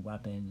much-needed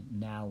weapon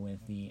now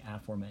with the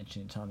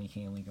aforementioned Tommy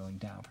Kahnle going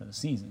down for the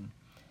season.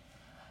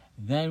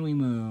 Then we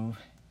move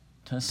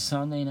to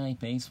Sunday Night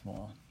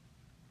Baseball.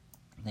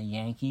 The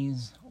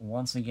Yankees,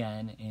 once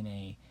again, in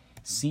a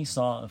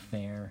seesaw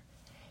affair,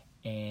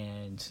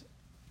 and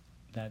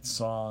that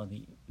saw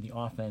the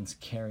offense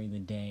carry the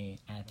day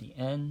at the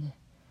end.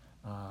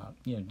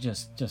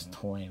 Just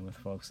toying with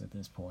folks at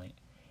this point.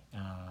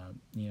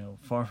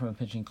 Far from a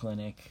pitching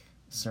clinic,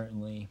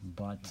 certainly,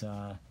 but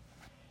the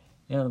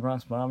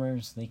Bronx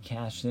Bombers, they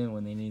cashed in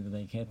when they needed the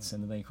big hits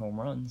and the big home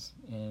runs,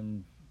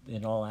 and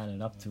it all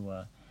added up to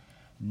a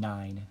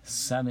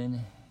 9-7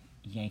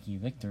 Yankee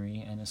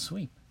victory and a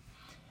sweep.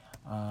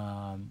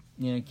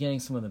 Getting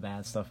some of the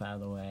bad stuff out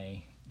of the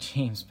way.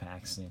 James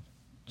Paxton,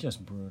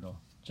 just brutal,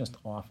 just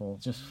awful,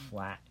 just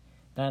flat.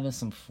 That is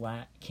some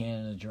flat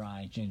Canada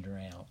Dry ginger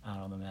ale out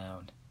on the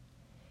mound.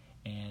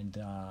 And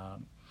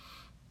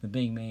the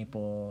Big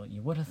Maple,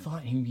 you would have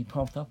thought he would be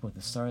pumped up with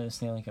the start of the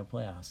Stanley Cup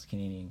playoffs,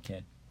 Canadian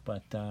kid.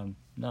 But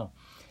no.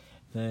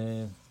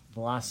 The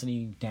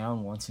velocity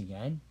down once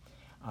again.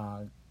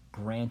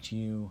 Grant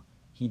you,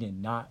 he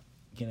did not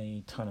get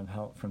a ton of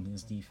help from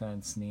his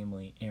defense,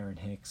 namely Aaron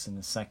Hicks in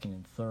the second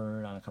and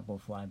third on a couple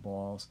of fly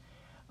balls.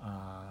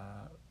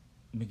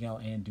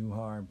 Miguel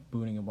Andujar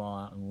booting a ball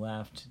out and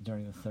left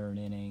during the third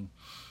inning.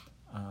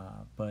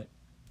 But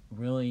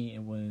really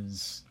it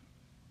was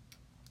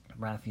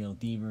Rafael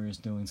Devers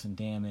doing some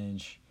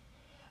damage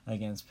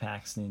against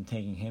Paxton,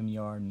 taking him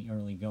yard in the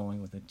early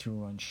going with a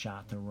 2-run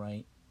shot to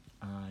right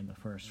in the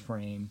first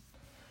frame.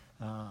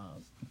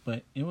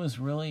 But it was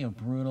really a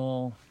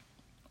brutal,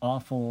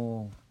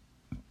 awful,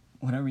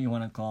 whatever you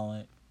want to call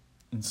it,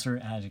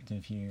 insert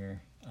adjective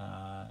here,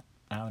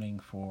 outing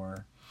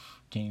for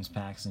James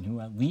Paxton, who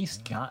at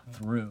least got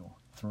through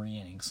 3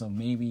 innings. So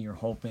maybe you're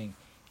hoping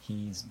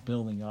he's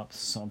building up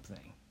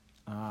something.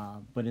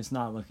 But it's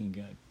not looking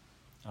good.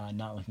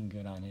 Not looking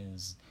good on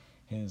his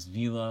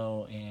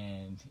velo,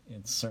 and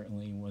it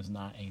certainly was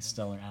not a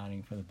stellar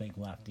outing for the big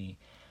lefty.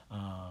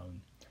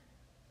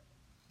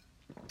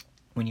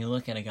 When you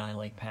look at a guy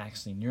like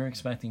Paxton, you're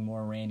expecting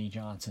more Randy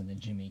Johnson than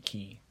Jimmy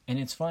Key. And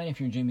it's fine if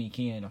you're Jimmy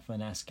Key and a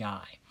finesse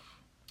guy.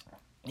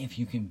 If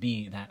you can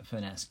be that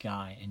finesse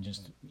guy and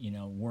just,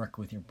 work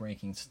with your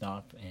breaking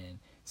stuff and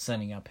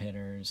setting up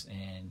hitters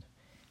and,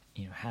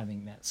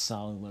 having that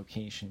solid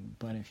location.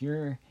 But if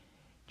you're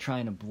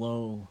trying to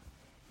blow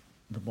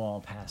the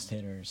ball past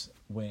hitters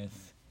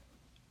with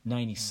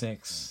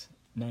 96,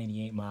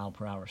 98 mile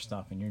per hour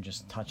stuff and you're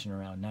just touching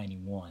around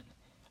 91,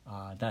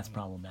 that's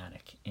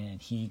problematic. And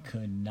he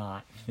could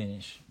not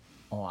finish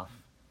off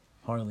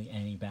hardly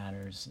any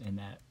batters in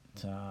that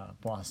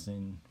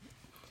Boston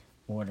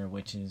order,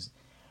 which is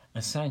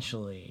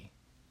essentially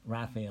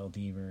Rafael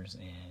Devers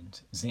and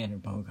Xander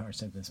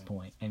Bogaerts at this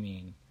point. I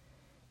mean,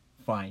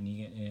 fine,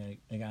 you get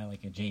a guy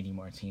like a J.D.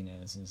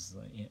 Martinez is,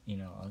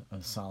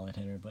 a solid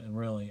hitter, but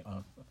really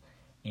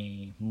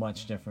a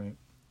much different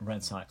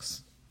Red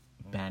Sox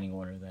batting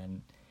order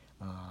than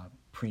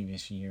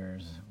previous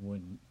years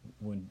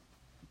would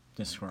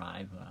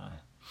describe.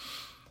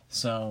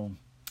 So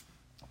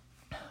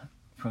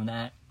from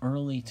that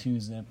early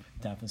 2-zip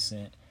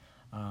deficit,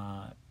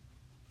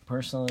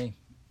 personally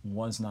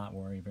was not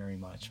worried very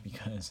much,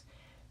 because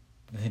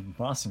the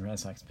Boston Red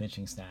Sox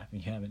pitching staff,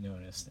 if you haven't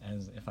noticed,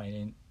 as if I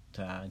didn't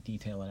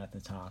detail it at the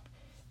top,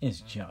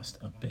 is just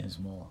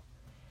abysmal.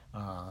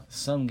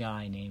 some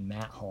guy named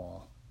Matt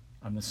Hall.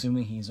 I'm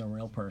assuming he's a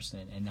real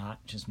person and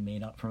not just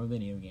made up from a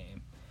video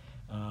game.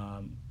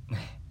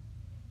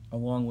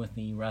 Along with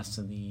the rest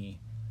of the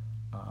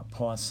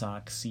Paw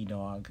Sox Sea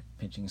Dog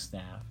pitching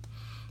staff,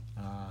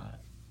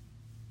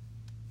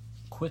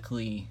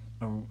 quickly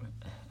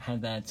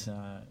had that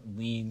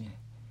lead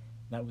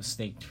that was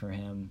staked for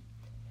him.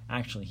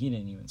 Actually, he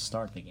didn't even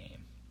start the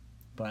game,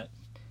 but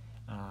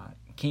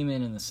came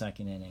in the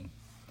second inning,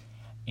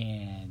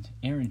 and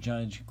Aaron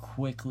Judge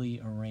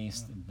quickly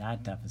erased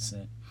that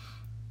deficit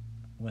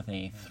with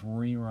a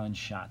 3-run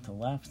shot to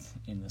left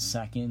in the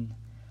second.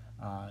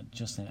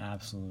 Just an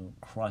absolute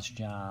clutch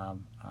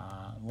job,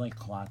 like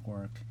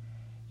clockwork,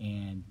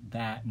 and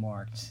that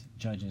marked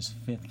Judge's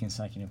 5th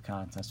consecutive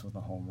contest with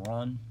a home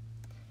run.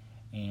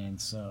 And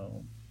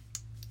so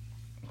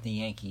the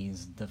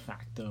Yankees' de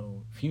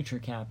facto future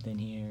captain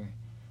here,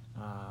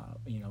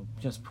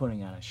 just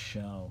putting on a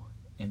show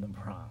in the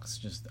Bronx,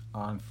 just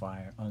on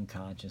fire,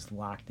 unconscious,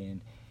 locked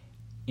in,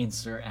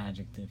 insert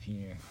adjective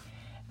here.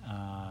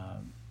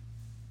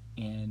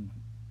 And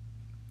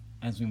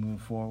as we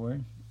move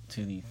forward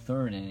to the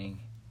third inning,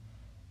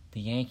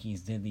 the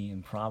Yankees did the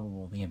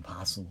improbable, the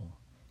impossible,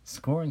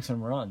 scoring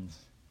some runs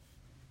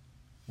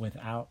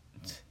without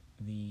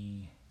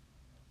the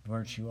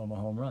virtue of a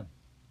home run.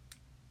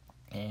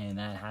 And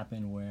that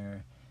happened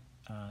where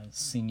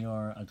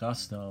Senor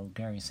Augusto,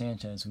 Gary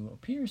Sanchez, who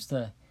appears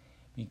to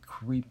be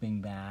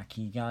creeping back,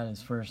 he got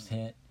his first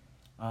hit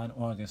on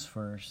August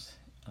 1st,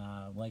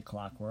 like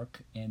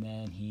clockwork, and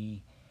then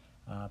he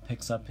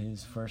picks up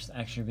his first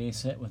extra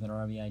base hit with an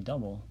RBI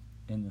double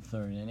in the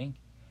third inning.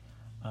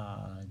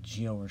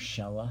 Gio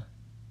Urshela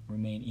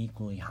remained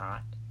equally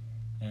hot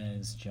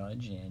as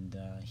Judge, and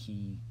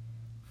he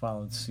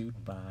followed suit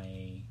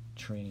by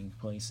trading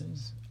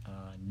places,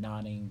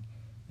 knotting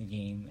the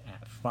game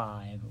at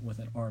 5 with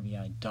an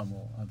RBI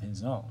double of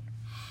his own.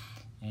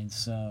 And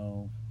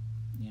so,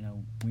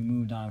 we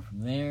moved on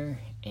from there,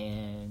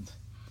 and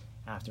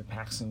after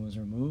Paxton was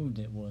removed,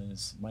 it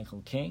was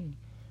Michael King,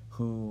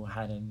 who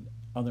had an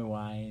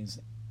otherwise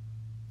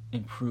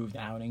improved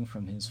outing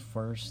from his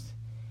first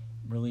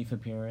relief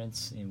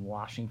appearance in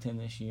Washington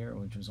this year,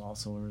 which was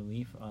also a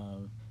relief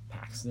of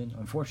Paxton.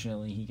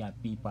 Unfortunately, he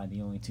got beat by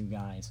the only 2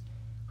 guys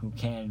who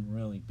can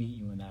really beat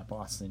you in that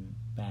Boston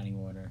batting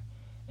order,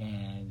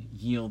 and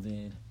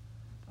yielded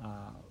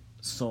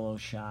solo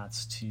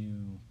shots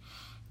to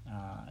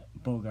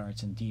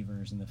Bogarts and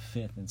Devers in the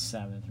 5th and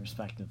 7th,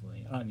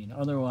 respectively. I mean,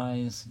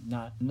 otherwise,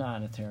 not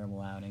a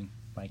terrible outing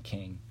by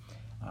King,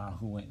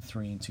 who went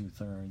 3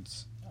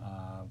 2/3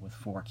 with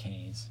 4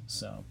 Ks.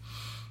 So,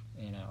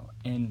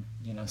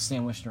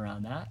 sandwiched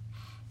around that,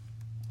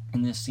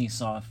 in this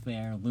seesaw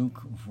affair,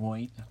 Luke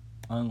Voit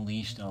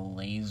unleashed a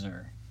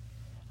laser.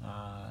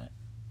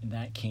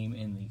 That came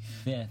in the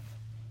 5th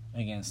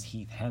against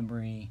Heath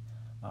Hembree,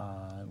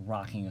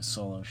 rocking a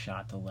solo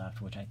shot to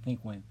left, which I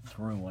think went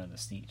through one of the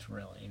seats,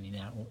 really. I mean,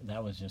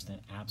 that was just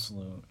an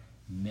absolute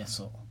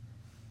missile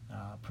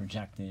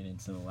projected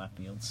into the left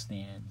field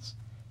stands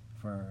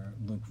for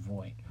Luke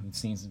Voit, who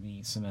seems to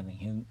be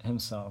cementing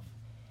himself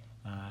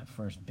at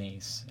first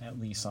base, at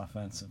least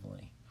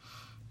offensively.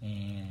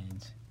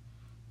 And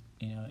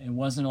it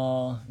wasn't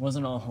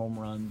all home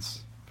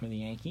runs for the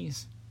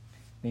Yankees.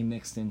 They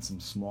mixed in some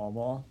small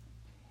ball,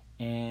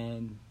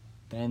 and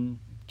then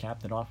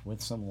capped it off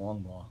with some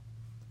long ball.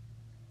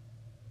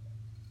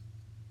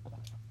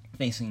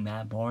 Facing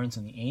Matt Barnes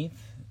in the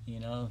 8th,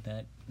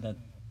 that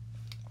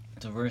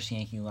diverse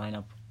Yankee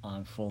lineup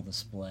on full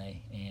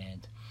display,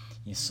 and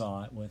you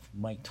saw it with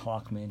Mike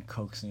Tauchman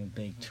coaxing a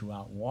big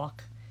 2-out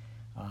walk,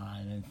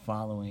 and then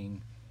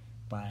following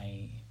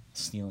by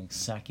stealing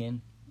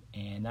second,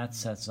 and that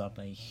sets up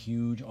a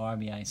huge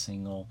RBI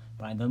single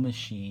by the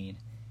machine,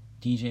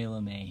 DJ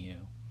LeMahieu.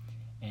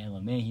 And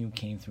LeMahieu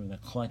came through the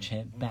clutch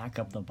hit, back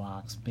up the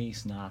box,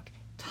 base knock,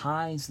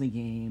 ties the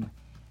game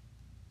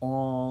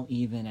all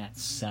even at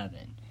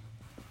 7.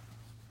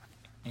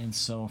 And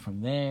so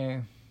from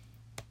there,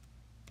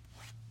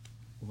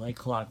 like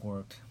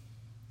clockwork,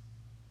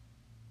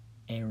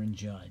 Aaron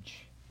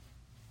Judge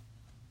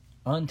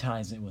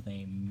unties it with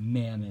a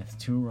mammoth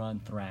 2-run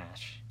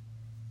thrash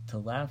to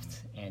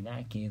left, and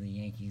that gave the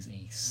Yankees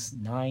a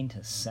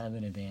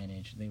 9-7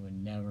 advantage they would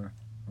never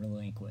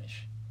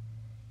relinquish.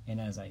 And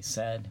as I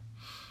said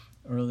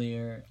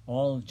earlier,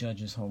 all of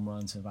Judge's home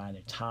runs have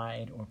either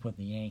tied or put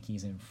the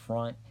Yankees in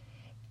front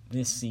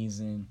this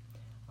season.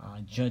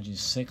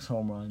 Judge's 6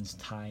 home runs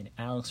tied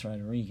Alex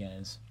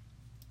Rodriguez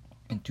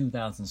in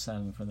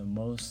 2007 for the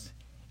most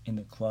in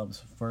the club's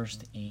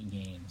first 8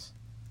 games.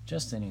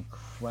 Just an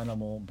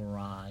incredible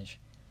barrage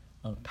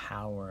of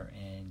power,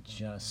 and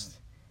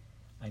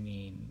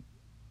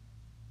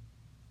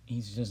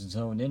he's just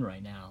zoned in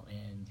right now,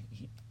 and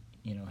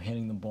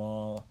hitting the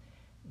ball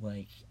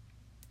like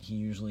he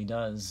usually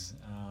does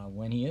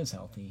when he is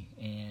healthy.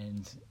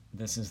 And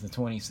this is the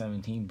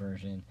 2017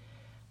 version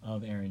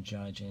of Aaron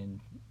Judge, and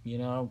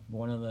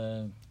one of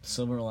the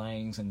silver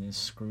linings in this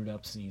screwed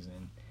up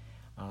season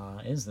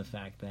is the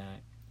fact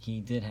that he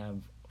did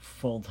have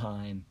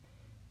full-time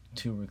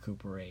to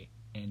recuperate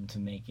and to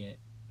make it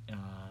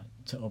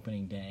to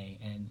opening day,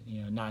 and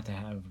not to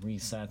have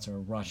resets or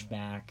rush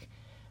back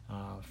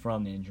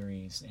from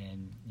injuries.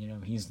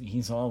 And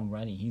he's all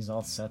ready. He's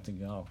all set to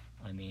go.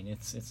 I mean,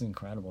 it's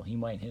incredible. He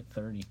might hit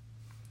 30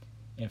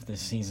 if the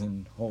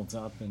season holds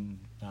up and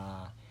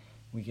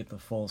we get the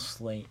full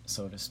slate,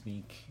 so to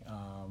speak,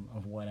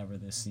 of whatever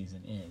this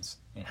season is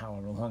and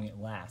however long it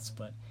lasts.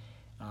 But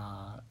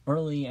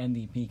early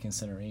MVP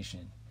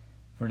consideration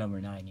for number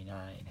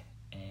 99,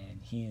 and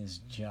he is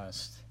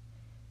just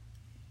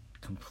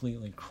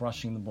completely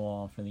crushing the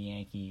ball for the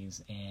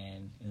Yankees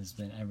and has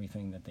been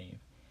everything that they've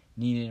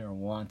needed or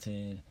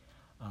wanted,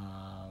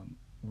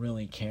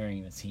 really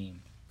carrying the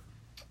team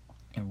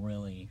and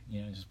really,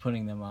 just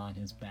putting them on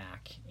his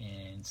back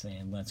and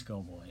saying, let's go,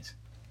 boys.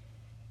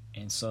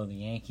 And so the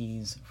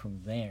Yankees, from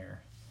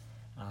there,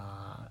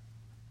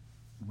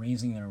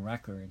 raising their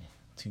record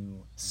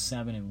to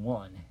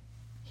 7-1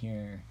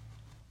 here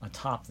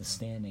atop the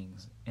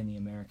standings in the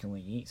American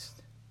League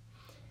East.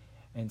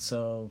 And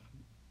so,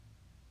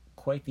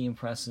 quite the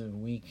impressive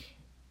week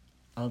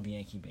of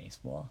Yankee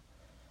baseball.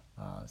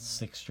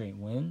 6 straight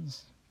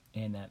wins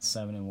and that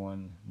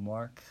 7-1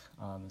 mark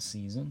on the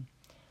season.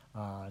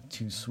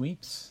 2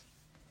 sweeps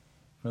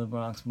for the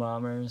Bronx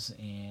Bombers,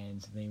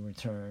 and they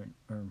return,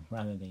 or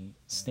rather they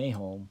stay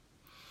home,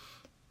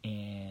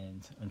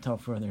 and until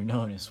further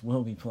notice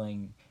will be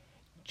playing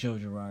Joe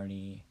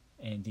Girardi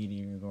and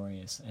Didi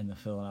Gregorius and the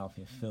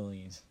Philadelphia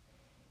Phillies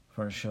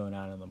for a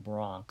showdown in the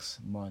Bronx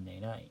Monday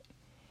night.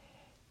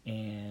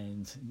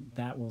 And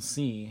that will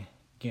see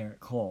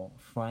Garrett Cole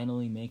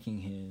finally making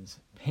his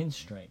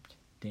pinstriped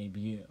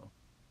debut,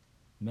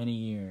 many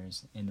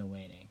years in the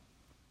waiting.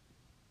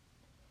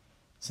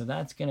 So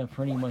that's going to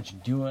pretty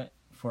much do it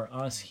for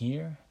us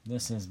here.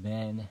 This has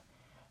been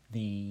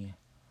the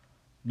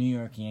New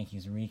York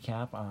Yankees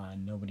recap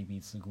on Nobody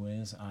Beats the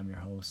Gwiz. I'm your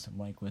host,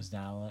 Mike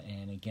Wisdala,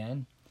 and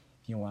again,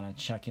 if you want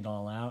to check it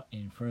all out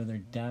in further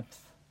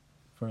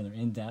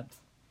in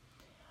depth,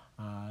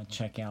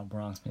 check out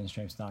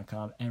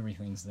BronxPinstripes.com.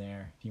 Everything's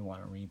there if you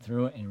want to read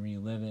through it and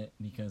relive it,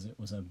 because it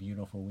was a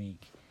beautiful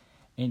week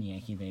in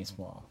Yankee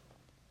baseball.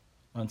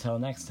 Until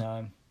next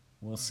time,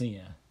 we'll see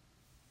ya.